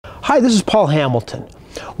Hi, this is Paul Hamilton.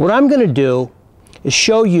 What I'm going to do is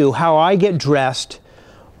show you how I get dressed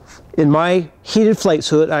in my heated flight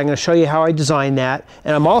suit. I'm going to show you how I design that,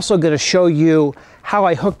 and I'm also going to show you how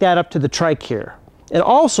I hook that up to the trike here. And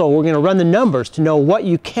also we're going to run the numbers to know what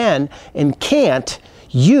you can and can't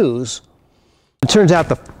use. It turns out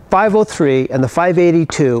the 503 and the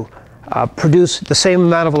 582 produce the same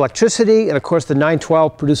amount of electricity, and of course the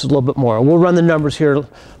 912 produces a little bit more. We'll run the numbers here a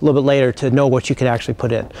little bit later to know what you can actually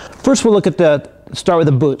put in. First we'll look at start with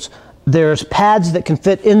the boots. There's pads that can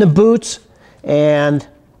fit in the boots, and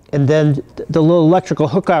then the little electrical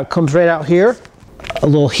hookout comes right out here. A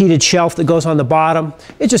little heated shelf that goes on the bottom.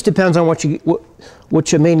 It just depends on what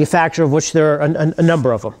you manufacturer, of which there are a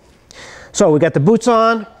number of them. So we got the boots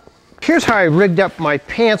on. Here's how I rigged up my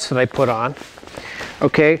pants that I put on.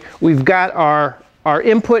 Okay, we've got our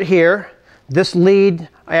input here. This lead,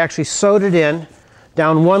 I actually sewed it in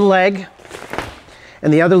down one leg,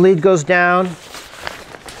 and the other lead goes down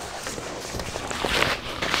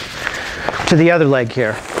to the other leg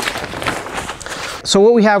here. So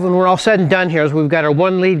what we have when we're all said and done here is we've got our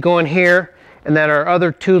one lead going here, and then our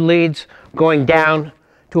other two leads going down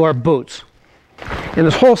to our boots. And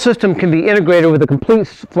this whole system can be integrated with a complete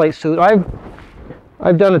flight suit.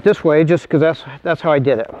 I've done it this way just because that's how I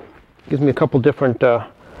did it. Gives me a couple different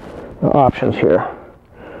options here.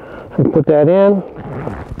 So put that in,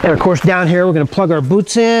 and of course down here we're going to plug our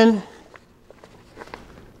boots in,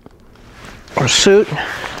 our suit,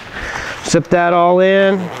 zip that all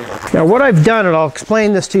in. Now what I've done, and I'll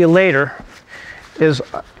explain this to you later, is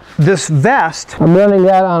this vest, I'm running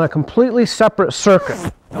that on a completely separate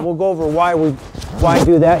circuit. And we'll go over why I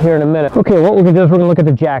do that here in a minute. Okay, what we're going to do is we're going to look at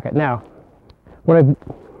the jacket. Now, what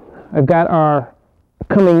I've got our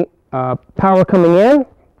power coming in.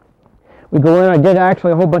 We go in, I did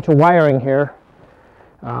actually a whole bunch of wiring here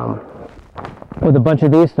with a bunch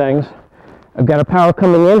of these things. I've got a power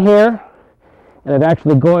coming in here, and I've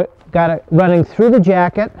actually got it running through the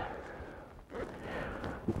jacket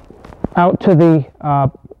out to the,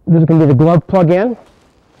 this is going to be the glove plug-in.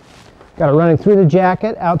 Got it running through the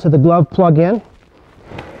jacket out to the glove plug-in,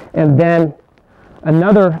 and then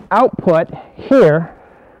another output here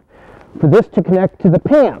for this to connect to the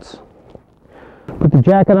pants. Put the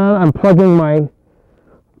jacket on, I'm plugging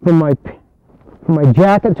from my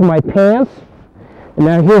jacket to my pants, and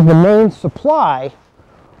now here's the main supply.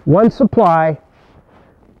 One supply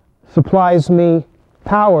supplies me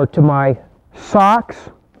power to my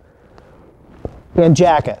socks and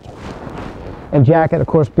jacket. And jacket, of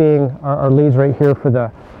course, being our leads right here for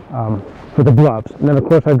the gloves. And then, of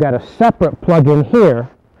course, I've got a separate plug-in here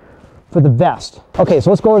for the vest. Okay, so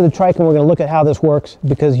let's go over to the trike, and we're going to look at how this works,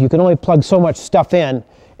 because you can only plug so much stuff in,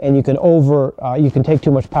 and you can take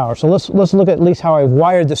too much power. So let's look at least how I've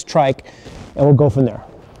wired this trike, and we'll go from there.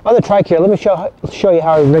 On the trike here, let me show you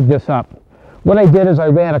how I rigged this up. What I did is I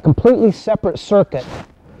ran a completely separate circuit,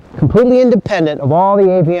 completely independent of all the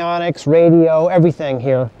avionics, radio, everything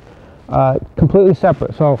here. Completely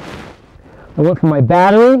separate. So I went for my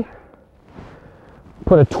battery,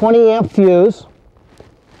 put a 20 amp fuse.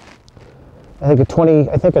 I think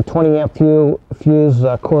a 20 amp fuse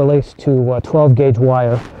correlates to 12 gauge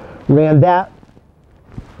wire. Ran that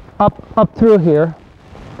up through here.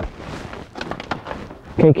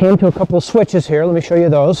 Okay, came to a couple of switches here. Let me show you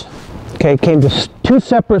those. Okay, came to two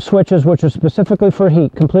separate switches which are specifically for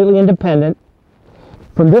heat, completely independent.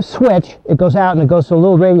 From this switch, it goes out and it goes to a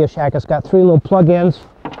little Radio Shack. It's got three little plug-ins.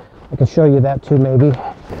 I can show you that too, maybe.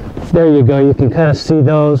 There you go. You can kind of see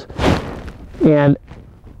those. And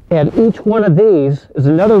each one of these is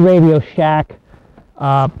another Radio Shack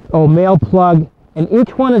male plug. And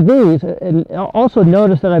each one of these, and also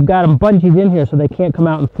notice that I've got them bungeed in here so they can't come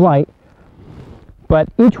out in flight. But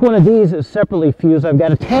each one of these is separately fused. I've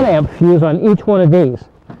got a 10 amp fuse on each one of these.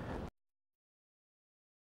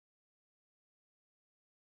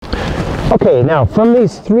 Okay, now from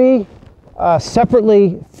these three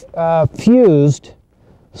separately fused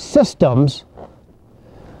systems,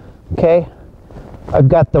 okay, I've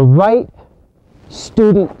got the right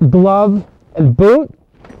student glove and boot.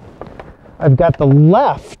 I've got the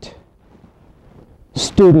left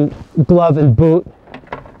student glove and boot.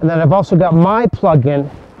 And then I've also got my plug-in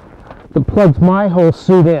that plugs my whole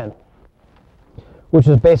suit in, which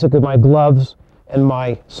is basically my gloves and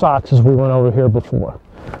my socks, as we went over here before.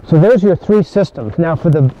 So there's your three systems. Now for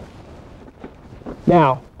the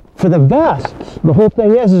vests, the whole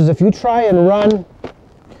thing is if you try and run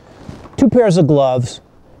two pairs of gloves,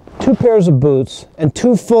 two pairs of boots, and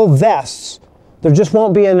two full vests, there just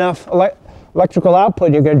won't be enough electrical output,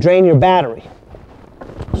 and you're going to drain your battery.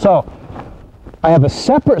 So I have a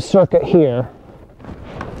separate circuit here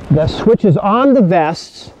that switches on the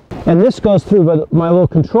vests, and this goes through my little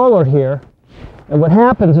controller here. And what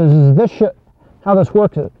happens is this how this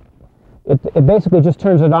works. It basically just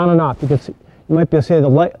turns it on and off. You might be able to see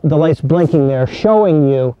the light's blinking there, showing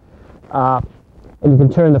you, and you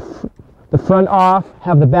can turn the front off,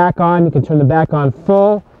 have the back on. You can turn the back on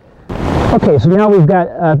full. Okay, so now we've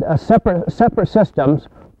got separate systems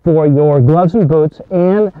for your gloves and boots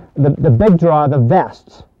and the big draw, the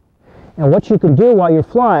vests. And what you can do while you're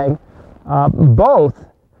flying, both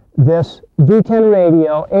this V10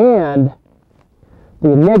 radio and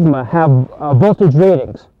the Enigma have voltage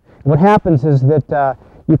readings. What happens is that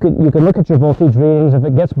you can look at your voltage readings. If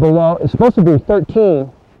it gets below, it's supposed to be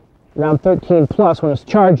 13, around 13 plus when it's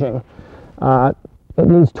charging. It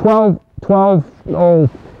needs 12,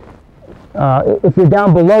 if you're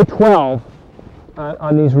down below 12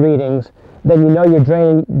 on these readings, then you know you're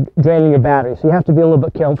draining your battery. So you have to be a little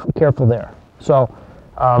bit careful there. So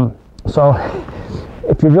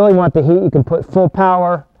if you really want the heat, you can put full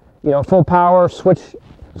power, switch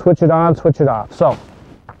it on, switch it off.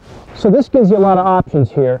 So this gives you a lot of options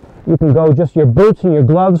here. You can go just your boots and your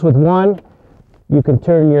gloves with one. You can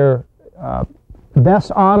turn your vests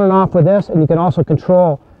on and off with this, and you can also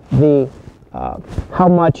control the how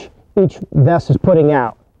much each vest is putting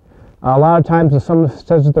out. A lot of times if someone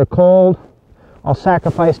says that they're cold, I'll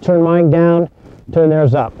sacrifice, turn mine down, turn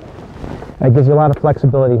theirs up. That gives you a lot of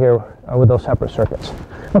flexibility here with those separate circuits.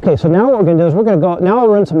 Okay, so now what we're going to do is now I'll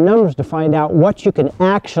run some numbers to find out what you can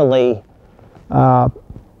actually run.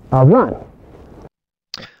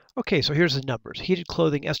 Okay, so here's the numbers. Heated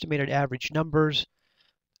clothing estimated average numbers.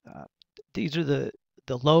 These are the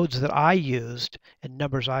loads that I used and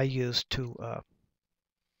numbers I used to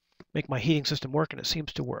make my heating system work, and it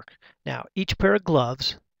seems to work. Now, each pair of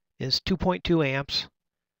gloves is 2.2 amps,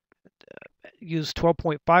 use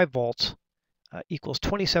 12.5 volts, equals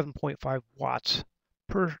 27.5 watts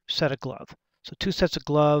per set of glove. So 2 sets of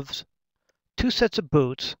gloves, 2 sets of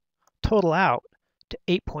boots, total out to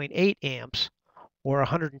 8.8 amps or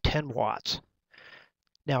 110 watts.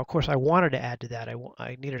 Now, of course, I wanted to add to that.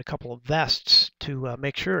 I needed a couple of vests to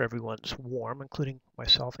make sure everyone's warm, including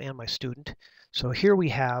myself and my student. So here we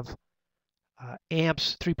have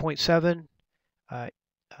amps 3.7,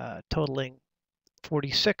 totaling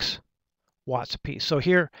 46 watts apiece. So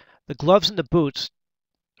here, the gloves and the boots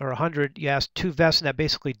are 100. You ask 2 vests, and that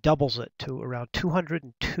basically doubles it to around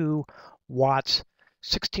 202 watts,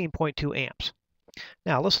 16.2 amps.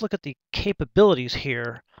 Now, let's look at the capabilities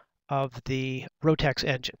here of the Rotex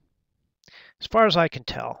engine. As far as I can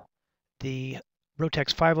tell, the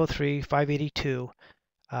Rotex 503, 582,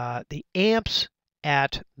 the amps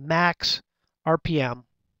at max RPM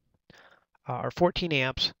are 14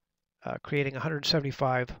 amps, creating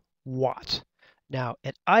 175 watts. Now,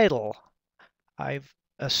 at idle, I've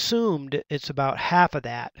assumed it's about half of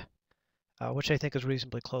that, which I think is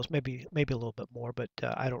reasonably close, maybe a little bit more, but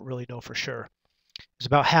I don't really know for sure. It's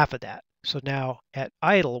about half of that. So now at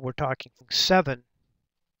idle, we're talking 7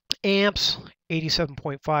 amps,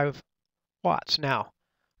 87.5 watts. Now,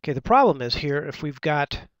 okay, the problem is here, if we've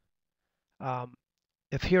got,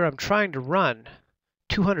 if here I'm trying to run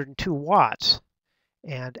 202 watts,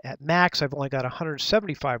 and at max I've only got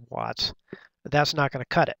 175 watts, that's not going to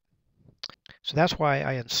cut it. So that's why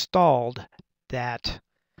I installed that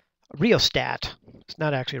rheostat. It's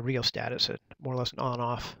not actually a rheostat, it's more or less an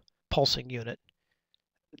on-off pulsing unit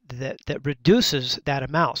that reduces that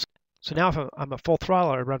amount. So now if I'm at full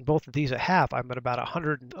throttle, I run both of these at half, I'm at about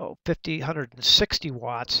 150, 160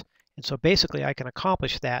 watts. And so basically I can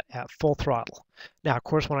accomplish that at full throttle. Now, of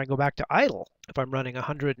course, when I go back to idle, if I'm running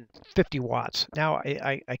 150 watts, now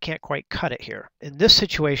I can't quite cut it here. In this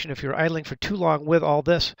situation, if you're idling for too long with all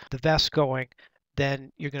this, the vest going,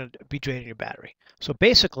 then you're going to be draining your battery. So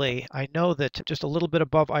basically, I know that just a little bit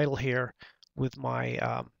above idle here with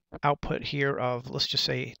my output here of, let's just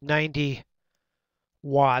say 90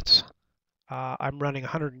 watts, I'm running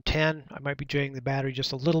 110. I might be draining the battery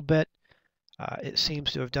just a little bit. It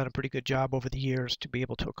seems to have done a pretty good job over the years to be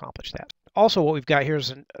able to accomplish that. Also, what we've got here is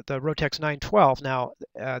the Rotex 912. Now,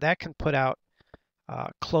 that can put out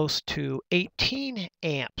close to 18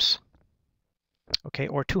 amps, okay,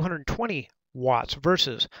 or 220 watts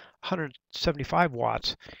versus 175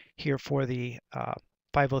 watts here for the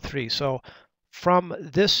 503. So from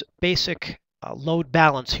this basic load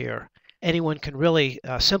balance here, anyone can really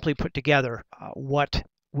simply put together what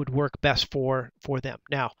would work best for them.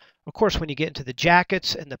 Now, of course, when you get into the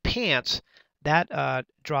jackets and the pants, that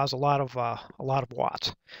draws a lot of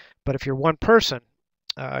watts. But if you're one person,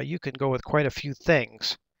 you can go with quite a few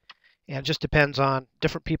things. And it just depends on,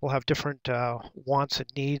 different people have different wants and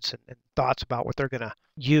needs and thoughts about what they're going to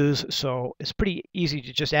use. So it's pretty easy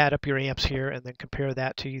to just add up your amps here and then compare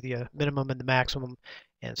that to the minimum and the maximum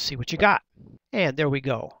and see what you got. And there we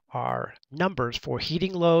go, our numbers for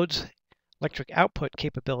heating loads, electric output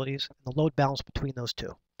capabilities, and the load balance between those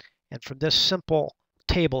two. And from this simple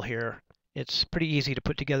table here, it's pretty easy to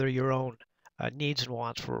put together your own needs and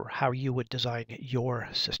wants for how you would design your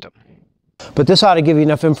system. But this ought to give you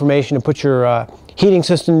enough information to put your heating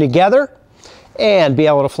system together and be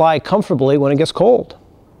able to fly comfortably when it gets cold.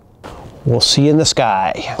 We'll see you in the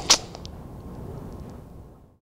sky.